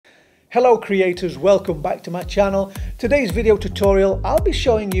Hello creators, welcome back to my channel. Today's video tutorial, I'll be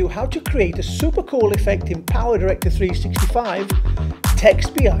showing you how to create a super cool effect in PowerDirector 365,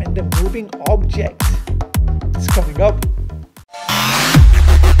 text behind a moving object. It's coming up.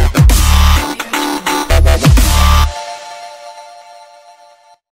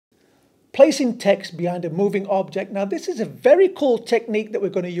 Placing text behind a moving object. Now this is a very cool technique that we're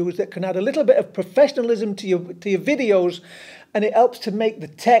going to use that can add a little bit of professionalism to your videos, and it helps to make the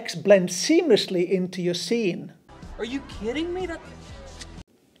text blend seamlessly into your scene. Are you kidding me?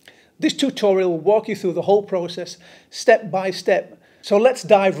 This tutorial will walk you through the whole process, step by step. So let's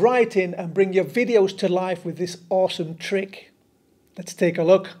dive right in and bring your videos to life with this awesome trick. Let's take a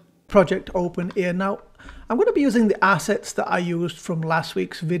look. Project open here. Now I'm going to be using the assets that I used from last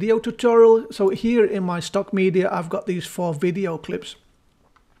week's video tutorial. So here in my stock media, I've got these 4 video clips.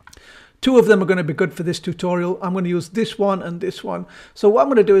 2 of them are going to be good for this tutorial. I'm going to use this one and this one. So what I'm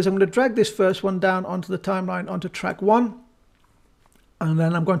going to do is I'm going to drag this first one down onto the timeline onto track 1. And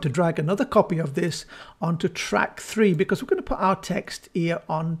then I'm going to drag another copy of this onto track 3 because we're going to put our text here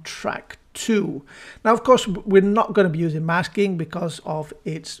on track 2. Now, of course, we're not going to be using masking because of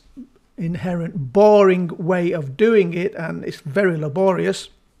its inherent boring way of doing it, and it's very laborious.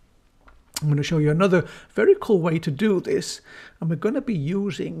 I'm going to show you another very cool way to do this, and we're going to be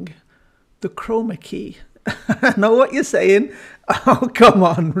using the chroma key. I know what you're saying. Oh, come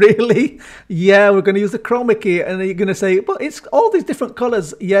on, really? Yeah, we're going to use the chroma key, and you're going to say, but it's all these different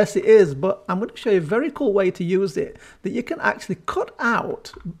colors. Yes, it is, but I'm going to show you a very cool way to use it, that you can actually cut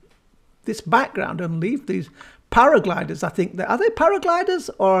out this background and leave these paragliders. I think are they paragliders,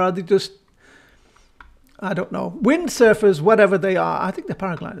 or are they just, I don't know, windsurfers, whatever they are. I think they're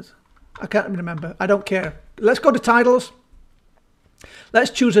paragliders. I can't remember. I don't care. Let's go to titles. Let's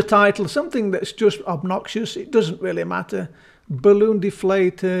choose a title, something that's just obnoxious. It doesn't really matter. Balloon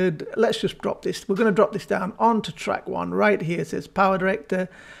deflated. Let's just drop this. We're going to drop this down onto track 1 right here. It says PowerDirector.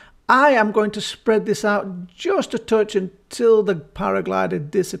 I am going to spread this out just a touch until the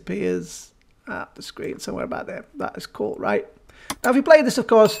paraglider disappears at the screen, somewhere about there. That is cool, right? Now if we play this, of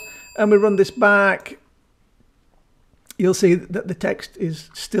course, and we run this back, you'll see that the text is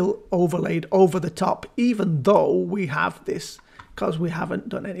still overlaid over the top, even though we have this, because we haven't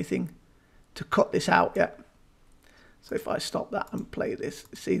done anything to cut this out yet. So if I stop that and play this,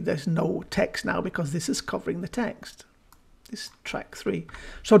 see there's no text now because this is covering the text. This is track 3.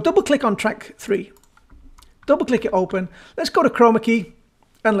 So double click on track 3. Double click it open. Let's go to chroma key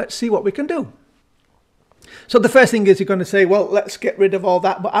and let's see what we can do. So the first thing is you're going to say, well, let's get rid of all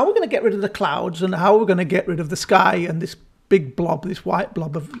that. But how are we going to get rid of the clouds, and how are we going to get rid of the sky and this big blob, this white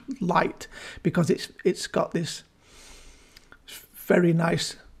blob of light? Because it's got this very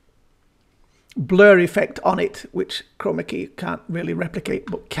nice blur effect on it, which chroma key can't really replicate,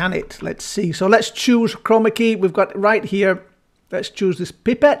 but can it? Let's see. So let's choose chroma key. We've got it right here. Let's choose this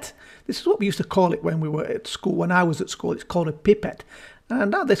pipette. This is what we used to call it when we were at school. When I was at school, it's called a pipette.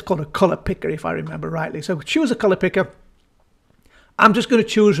 And now that's called a color picker, if I remember rightly. So choose a color picker. I'm just going to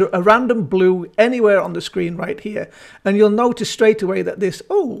choose a random blue anywhere on the screen right here. And you'll notice straight away that this,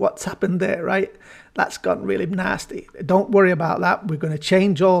 oh, what's happened there, right? That's gotten really nasty. Don't worry about that. We're going to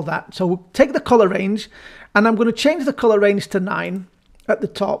change all that. So we'll take the color range, and I'm going to change the color range to 9 at the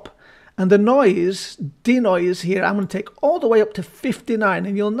top. And the noise, denoise here, I'm going to take all the way up to 59.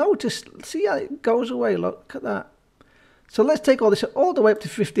 And you'll notice, see how it goes away. Look at that. So let's take all this all the way up to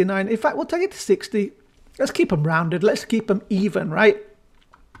 59. In fact, we'll take it to 60. Let's keep them rounded. Let's keep them even, right?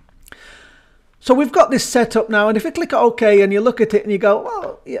 So we've got this set up now. And if you click OK and you look at it and you go,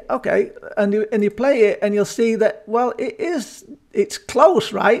 well, yeah, OK. And you play it and you'll see that, well, it's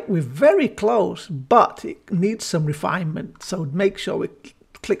close, right? We're very close, but it needs some refinement. So make sure we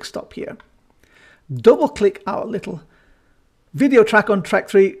click stop here. Double click our little video track on track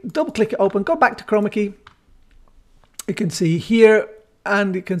 3. Double click it open. Go back to chroma key. You can see here,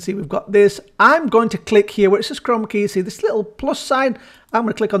 and you can see we've got this. I'm going to click here where it says chroma key. See this little plus sign? I'm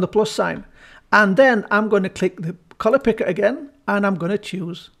going to click on the plus sign. And then I'm going to click the color picker again, and I'm going to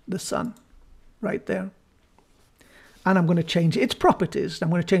choose the sun right there. And I'm going to change its properties.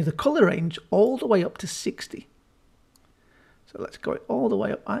 I'm going to change the color range all the way up to 60. So let's go all the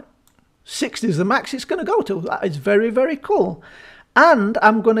way up. Right? 60 is the max it's going to go to. That is very, very cool. And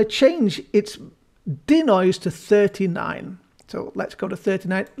I'm going to change its denoise to 39. So let's go to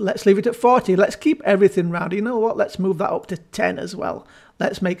 39. Let's leave it at 40. Let's keep everything round. You know what? Let's move that up to 10 as well.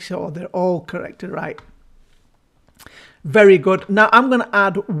 Let's make sure they're all corrected right. Very good. Now I'm going to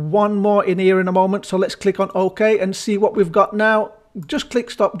add one more in here in a moment. So let's click on OK and see what we've got now. just click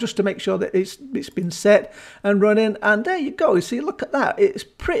stop just to make sure that it's been set and running. And there you go. You see, look at that. It's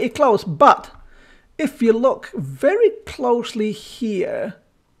pretty close. But if you look very closely here,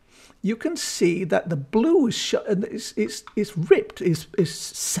 you can see that the blue is it's ripped. His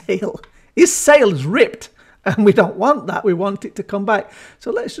sail is ripped. And we don't want that. We want it to come back. So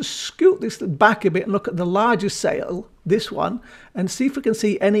let's just scoot this back a bit and look at the larger sail, this one, and see if we can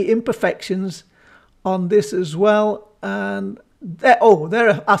see any imperfections on this as well. And there, oh,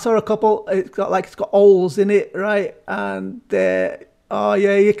 there, I saw a couple. It's got holes in it, right? And there, oh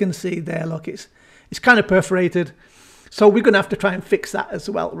yeah, you can see there. Look, it's kind of perforated. So we're going to have to try and fix that as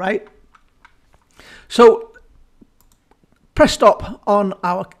well, right? So press stop on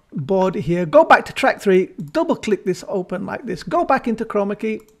our board here, go back to track 3, double click this open like this, go back into chroma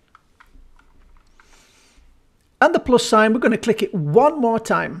key and the plus sign. We're going to click it one more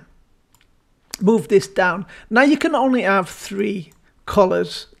time, move this down. Now you can only have 3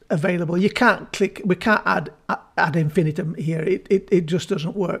 colors available. You can't click, we can't add ad infinitum here. It just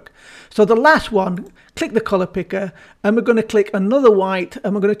doesn't work. So the last one, click the color picker and we're going to click another white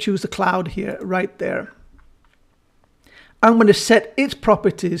and we're going to choose the cloud here, right there. I'm going to set its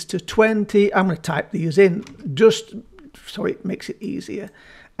properties to 20. I'm going to type these in just so it makes it easier.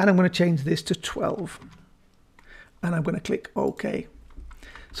 And I'm going to change this to 12. And I'm going to click OK.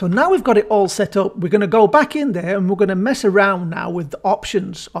 So now we've got it all set up. We're going to go back in there and we're going to mess around now with the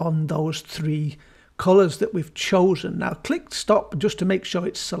options on those 3 colors that we've chosen. Now click stop just to make sure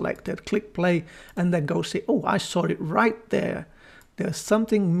it's selected. Click play and then go see, oh, I saw it right there. There's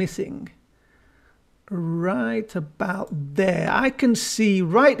something missing. Right about there. I can see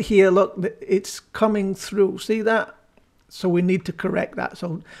right here, look, it's coming through. See that? So we need to correct that.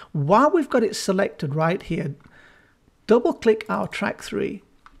 So while we've got it selected right here, double click our track 3,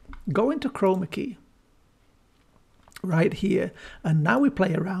 go into chroma key right here, and now we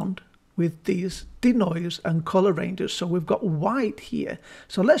play around with these denoise and color ranges. So we've got white here.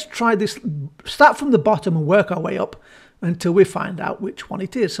 So let's try this, start from the bottom and work our way up until we find out which one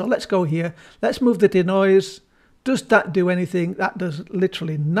it is. So let's go here. Let's move the denoise. Does that do anything? That does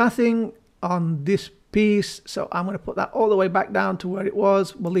literally nothing on this piece. So I'm going to put that all the way back down to where it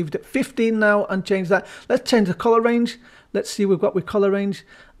was. We'll leave it at 15 now and change that. Let's change the color range. Let's see what we've got with color range.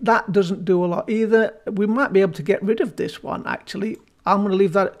 That doesn't do a lot either. We might be able to get rid of this one actually. I'm going to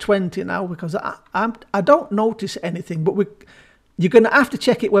leave that at 20 now because I don't notice anything, but you're going to have to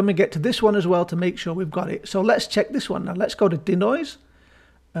check it when we get to this one as well to make sure we've got it. So let's check this one now. Let's go to denoise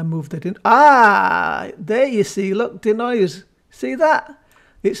and move that in. Ah, there you see, look, denoise. See that?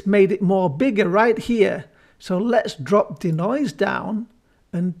 It's made it more bigger right here. So let's drop denoise down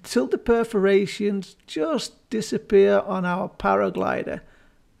until the perforations just disappear on our paraglider.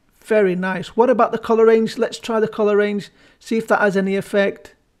 Very nice. What about the color range? Let's try the color range, see if that has any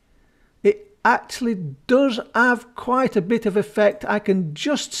effect. Actually does have quite a bit of effect. I can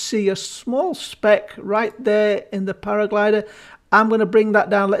just see a small speck right there in the paraglider. I'm going to bring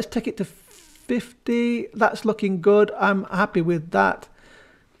that down. Let's take it to 50. That's looking good. I'm happy with that.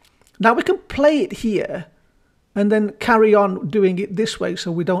 Now we can play it here and then carry on doing it this way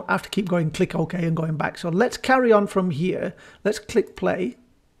so we don't have to keep going click OK and going back. So let's carry on from here. Let's click play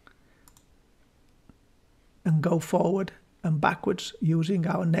and go forward and backwards using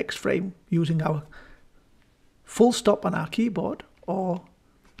our next frame, using our full stop on our keyboard and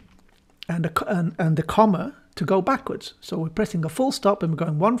the comma to go backwards. So we're pressing a full stop and we're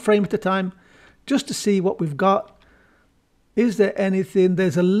going 1 frame at a time just to see what we've got. Is there anything?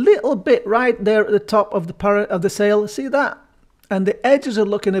 There's a little bit right there at the top of the sail. See that? And the edges are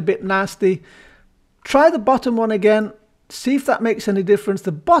looking a bit nasty. Try the bottom one again. See if that makes any difference.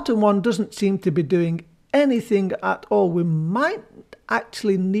 The bottom one doesn't seem to be doing anything at all. We might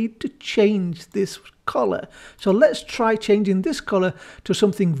actually need to change this color. So let's try changing this color to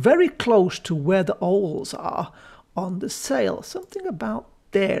something very close to where the holes are on the sail. Something about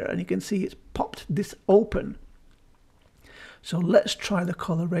there, and you can see it's popped this open. So let's try the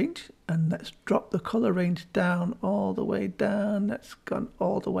color range and let's drop the color range down all the way down. That's gone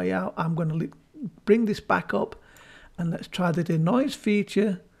all the way out. I'm going to bring this back up and let's try the denoise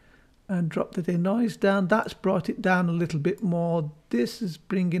feature and drop the denoise down. That's brought it down a little bit more. This is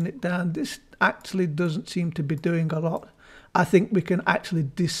bringing it down. This actually doesn't seem to be doing a lot. I think we can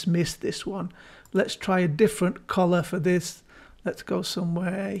actually dismiss this one. Let's try a different color for this. Let's go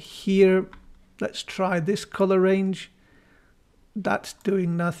somewhere here. Let's try this color range. That's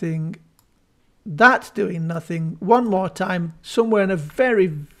doing nothing. That's doing nothing. One more time, somewhere in a very,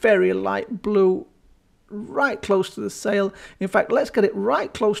 very light blue, right close to the sail. In fact, let's get it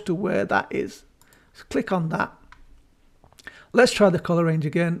right close to where that is. Let's click on that. Let's try the color range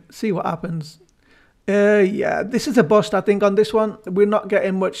again, see what happens. Yeah, this is a bust, I think, on this one. We're not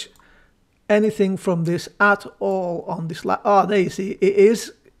getting much anything from this at all on this. Oh, there you see, it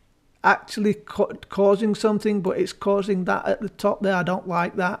is actually causing something, but it's causing that at the top there. I don't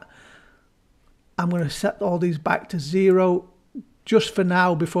like that. I'm going to set all these back to 0 just for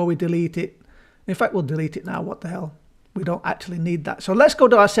now before we delete it. In fact, we'll delete it now. What the hell? We don't actually need that. So let's go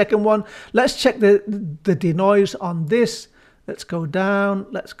to our second one. Let's check the denoise on this. Let's go down.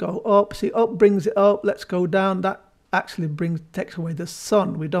 Let's go up. See, up brings it up. Let's go down. That actually takes away the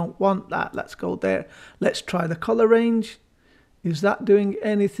sun. We don't want that. Let's go there. Let's try the color range. Is that doing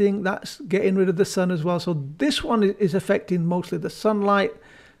anything? That's getting rid of the sun as well. So this one is affecting mostly the sunlight.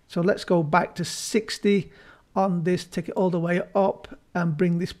 So let's go back to 60 on this, take it all the way up and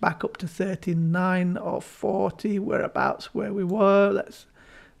bring this back up to 39 or 40, whereabouts where we were. Let's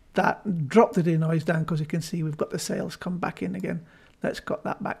drop the denoise down, because you can see we've got the sails come back in again. Let's cut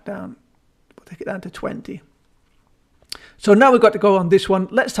that back down. We'll take it down to 20. So now we've got to go on this one.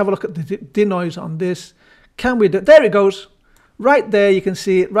 Let's have a look at the denoise on this. Can we do? There it goes. Right there, you can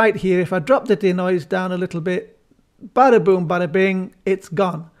see it right here. If I drop the denoise down a little bit, bada boom, bada bing, it's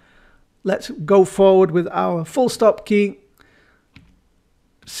gone. Let's go forward with our full stop key.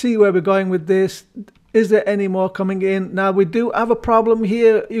 See where we're going with this. Is there any more coming in? Now we do have a problem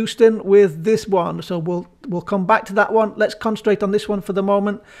here, Houston, with this one. So we'll come back to that one. Let's concentrate on this one for the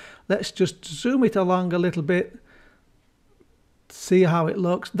moment. Let's just zoom it along a little bit. See how it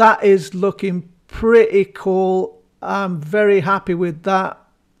looks. That is looking pretty cool. I'm very happy with that.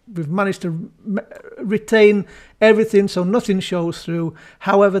 We've managed to retain everything, so nothing shows through.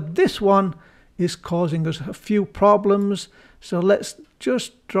 However, this one is causing us a few problems. So let's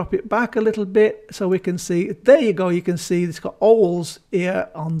just drop it back a little bit so we can see. There you go. You can see it's got owls here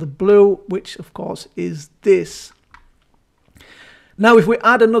on the blue, which of course is this. Now, if we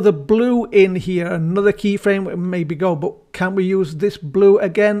add another blue in here, another keyframe, it maybe go, but can we use this blue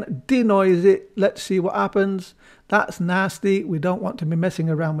again? Denoise it. Let's see what happens. That's nasty. We don't want to be messing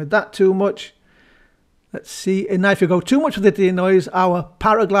around with that too much. Let's see. And now if you go too much with the denoise, our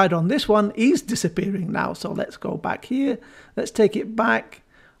paraglider on this one is disappearing now. So let's go back here. Let's take it back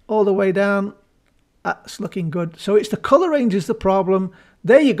all the way down. That's looking good. So it's the color range is the problem.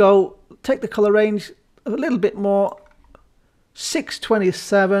 There you go. Take the color range a little bit more.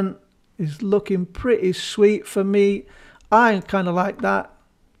 627 is looking pretty sweet for me. I kind of like that.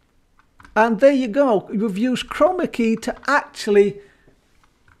 And there you go. We've used chroma key to actually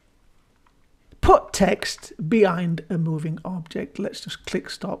put text behind a moving object. Let's just click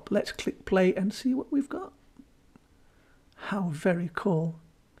stop. Let's click play and see what we've got. How very cool.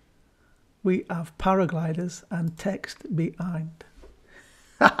 We have paragliders and text behind.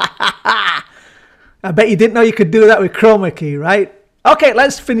 I bet you didn't know you could do that with chroma key, right? Okay,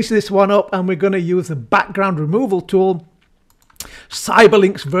 let's finish this one up, and we're going to use the background removal tool.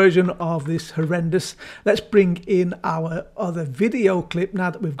 Cyberlink's version of this horrendous. Let's bring in our other video clip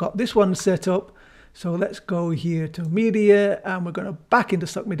now that we've got this one set up. So let's go here to media, and we're going to back into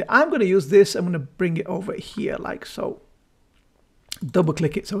stock media. I'm going to use this. I'm going to bring it over here like so. Double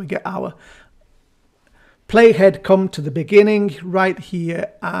click it so we get our playhead come to the beginning right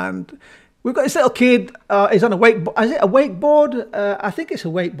here, and we've got this little kid. He's on a wakeboard. Is it a wakeboard? I think it's a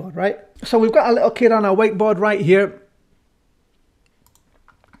wakeboard, right? So we've got a little kid on our wakeboard right here.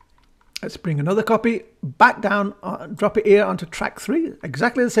 Let's bring another copy back down, drop it here onto track 3.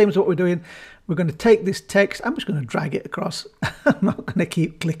 Exactly the same as what we're doing. We're going to take this text. I'm just going to drag it across. I'm not going to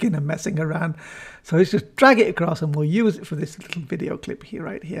keep clicking and messing around. So let's just drag it across, and we'll use it for this little video clip here,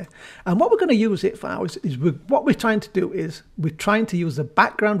 right here. And what we're going to use it for is what we're trying to do is we're trying to use the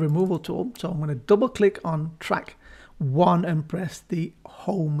background removal tool. So I'm going to double click on track 1 and press the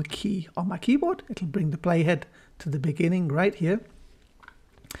home key on my keyboard. It'll bring the playhead to the beginning right here.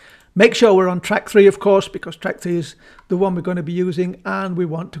 Make sure we're on track 3, of course, because track 3 is the one we're going to be using, and we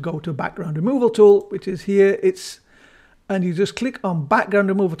want to go to background removal tool, which is here. And you just click on background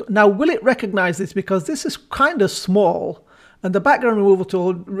removal tool. Now, will it recognize this? Because this is kind of small, and the background removal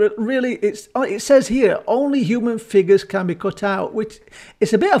tool really, it says here only human figures can be cut out, which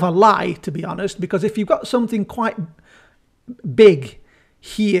is a bit of a lie, to be honest, because if you've got something quite big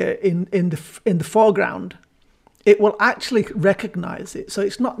here in the foreground, it will actually recognize it. So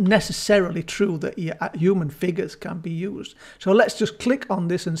it's not necessarily true that human figures can be used. So let's just click on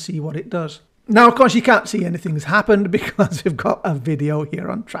this and see what it does. Now, of course, you can't see anything's happened because we've got a video here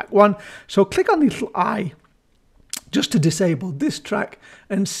on track 1. So click on the little eye just to disable this track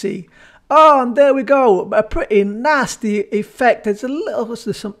and see. Oh, and there we go. A pretty nasty effect. There's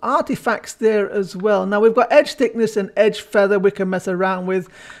some artifacts there as well. Now we've got edge thickness and edge feather we can mess around with,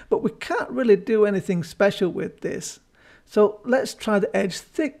 but we can't really do anything special with this. So let's try the edge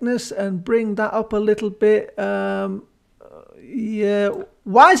thickness and bring that up a little bit. Yeah,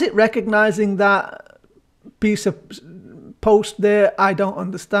 why is it recognizing that piece of post there? I don't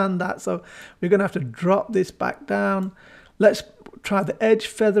understand that. So we're going to have to drop this back down. Let's try the edge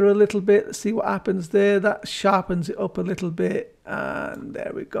feather a little bit, see what happens there. That sharpens it up a little bit, and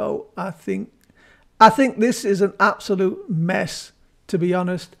there we go. I think this is an absolute mess, to be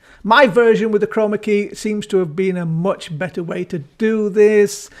honest. My version with the chroma key seems to have been a much better way to do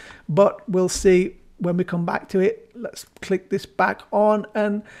this, but we'll see when we come back to it. Let's click this back on,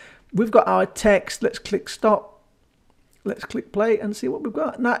 and we've got our text. Let's click stop. Let's click play and see what we've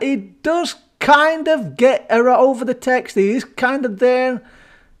got. Now it does kind of get over the text. It is kind of there.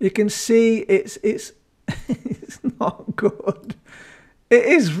 You can see it's it's not good.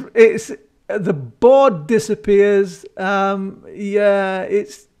 It's the board disappears. Yeah,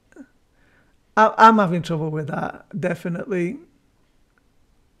 I'm having trouble with that, definitely.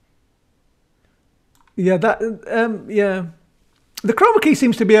 Yeah, yeah. The chroma key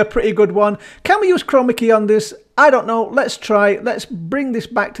seems to be a pretty good one. Can we use chroma key on this? I don't know. Let's try. Let's bring this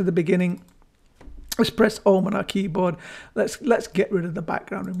back to the beginning. Let's press Home on our keyboard. Let's get rid of the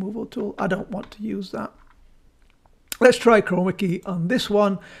background removal tool. I don't want to use that. Let's try chroma key on this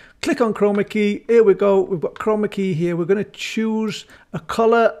one. Click on chroma key. Here we go. We've got chroma key here. We're going to choose a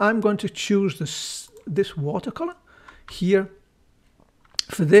color. I'm going to choose this watercolor here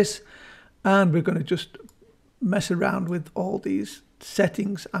for this. And we're going to just mess around with all these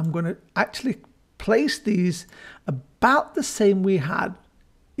settings. I'm going to actually place these about the same we had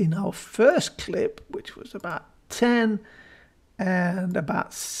in our first clip, which was about 10 and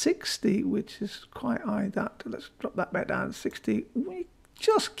about 60, which is quite high. Let's drop that back down to 60. We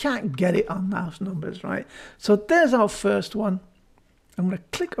just can't get it on those numbers, right? So there's our first one. I'm going to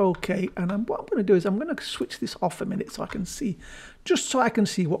click OK, and what I'm going to do is I'm going to switch this off a minute so I can see, just so I can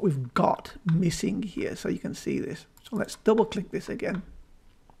see what we've got missing here, so you can see this. So let's double click this again.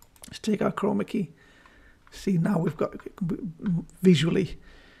 Let's take our chroma key. See, now we've got visually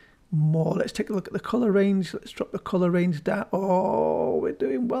more. Let's take a look at the color range. Let's drop the color range down. Oh, we're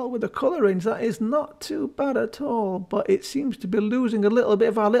doing well with the color range. That is not too bad at all, but it seems to be losing a little bit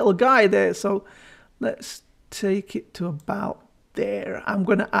of our little guy there. So let's take it to about there. I'm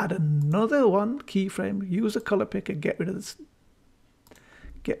going to add another one keyframe. Use the color picker. Get rid of this.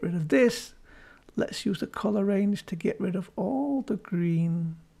 Get rid of this. Let's use the color range to get rid of all the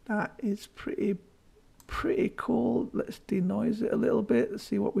green. That is pretty cool. Let's denoise it a little bit. Let's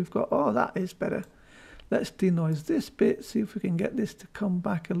see what we've got. Oh, that is better. Let's denoise this bit. See if we can get this to come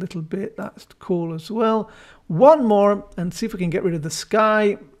back a little bit. That's cool as well. One more, and see if we can get rid of the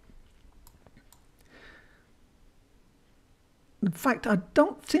sky. In fact, I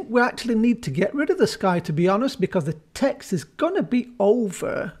don't think we actually need to get rid of the sky, to be honest, because the text is going to be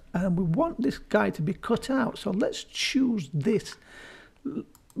over and we want this guy to be cut out. So let's choose this,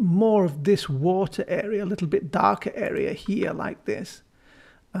 more of this water area, a little bit darker area here like this.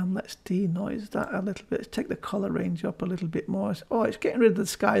 And let's denoise that a little bit. Let's take the color range up a little bit more. Oh, it's getting rid of the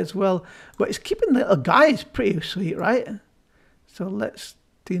sky as well, but it's keeping the little guys pretty sweet, right? So let's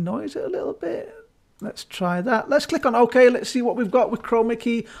denoise it a little bit. Let's try that. Let's click on OK. Let's see what we've got with chroma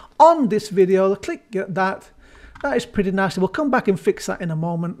key on this video. Click that. That is pretty nasty. We'll come back and fix that in a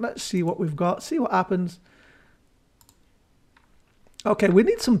moment. Let's see what we've got. See what happens. Okay, we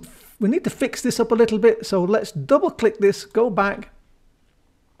need to fix this up a little bit. So let's double click this. Go back.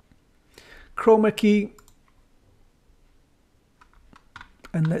 Chroma key.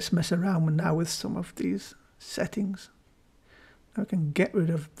 And let's mess around now with some of these settings. I can get rid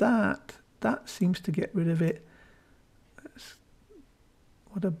of that. That seems to get rid of it.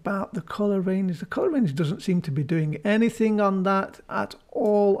 What about the color range? The color range doesn't seem to be doing anything on that at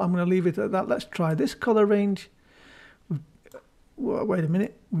all. I'm going to leave it at that. Let's try this color range. Wait a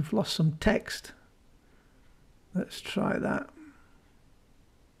minute. We've lost some text. Let's try that.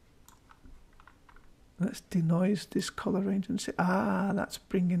 Let's denoise this color range and say, that's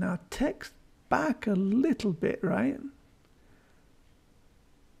bringing our text back a little bit, right?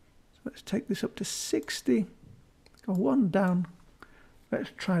 Let's take this up to 60. Go one down.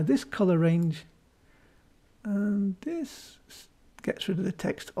 Let's try this color range. And this gets rid of the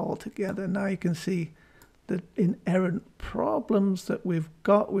text altogether. Now you can see the inherent problems that we've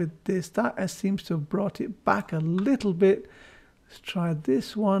got with this. That seems to have brought it back a little bit. Let's try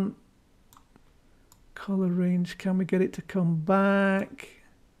this one. Color range. Can we get it to come back?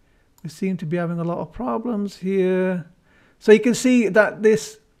 We seem to be having a lot of problems here. So you can see that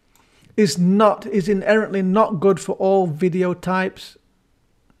this is inherently not good for all video types.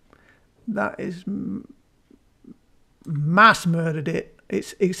 That is mass murdered it.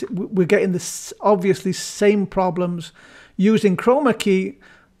 We're getting this obviously same problems using chroma key.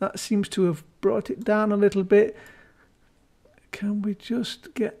 That seems to have brought it down a little bit. Can we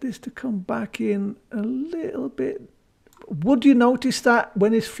just get this to come back in a little bit? Would you notice that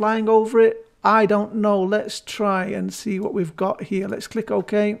when it's flying over it? I don't know. Let's try and see what we've got here. Let's click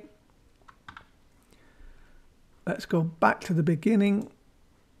OK. Let's go back to the beginning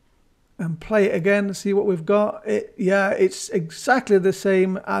and play it again and see what we've got. Yeah, it's exactly the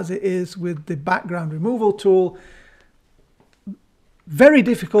same as it is with the background removal tool. Very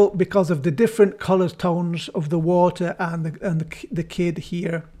difficult because of the different color tones of the water and the kid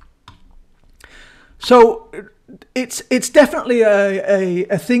here. So it's definitely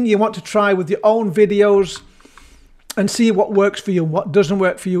a thing you want to try with your own videos and see what works for you and what doesn't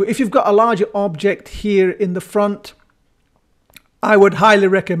work for you. If you've got a larger object here in the front, I would highly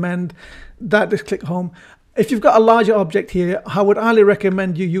recommend that. Just click home. If you've got a larger object here, I would highly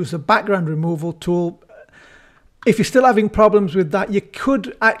recommend you use a background removal tool. If you're still having problems with that, you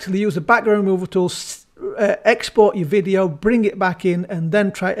could actually use a background removal tool, export your video, bring it back in, and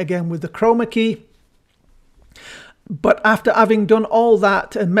then try it again with the chroma key. But after having done all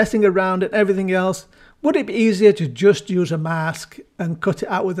that and messing around and everything else, would it be easier to just use a mask and cut it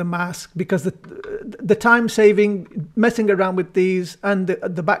out with a mask? Because the time saving, messing around with these and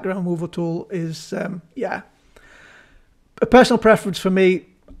the background removal tool is, yeah. A personal preference for me,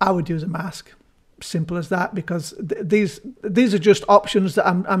 I would use a mask. Simple as that, because these are just options that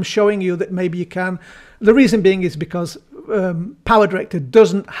I'm showing you that maybe you can. The reason being is because PowerDirector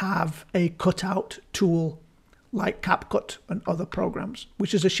doesn't have a cutout tool like CapCut and other programs,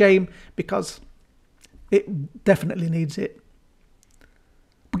 which is a shame because it definitely needs it.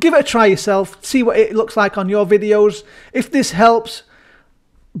 But give it a try yourself, see what it looks like on your videos. If this helps,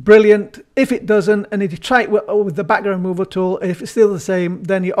 brilliant. If it doesn't, and if you try it with the background removal tool, if it's still the same,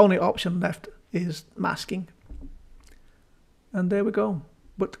 then the only option left is masking. And there we go.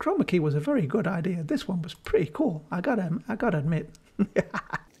 But the chroma key was a very good idea. This one was pretty cool. I gotta admit.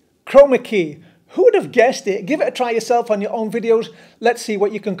 Chroma key. Who would have guessed it? Give it a try yourself on your own videos. Let's see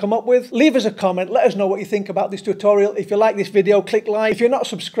what you can come up with. Leave us a comment. Let us know what you think about this tutorial. If you like this video, click like. If you're not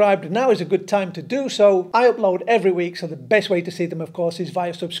subscribed, now is a good time to do so. I upload every week, so the best way to see them, of course, is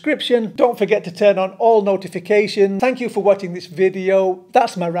via subscription. Don't forget to turn on all notifications. Thank you for watching this video.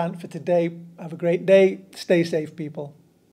 That's my rant for today. Have a great day. Stay safe, people.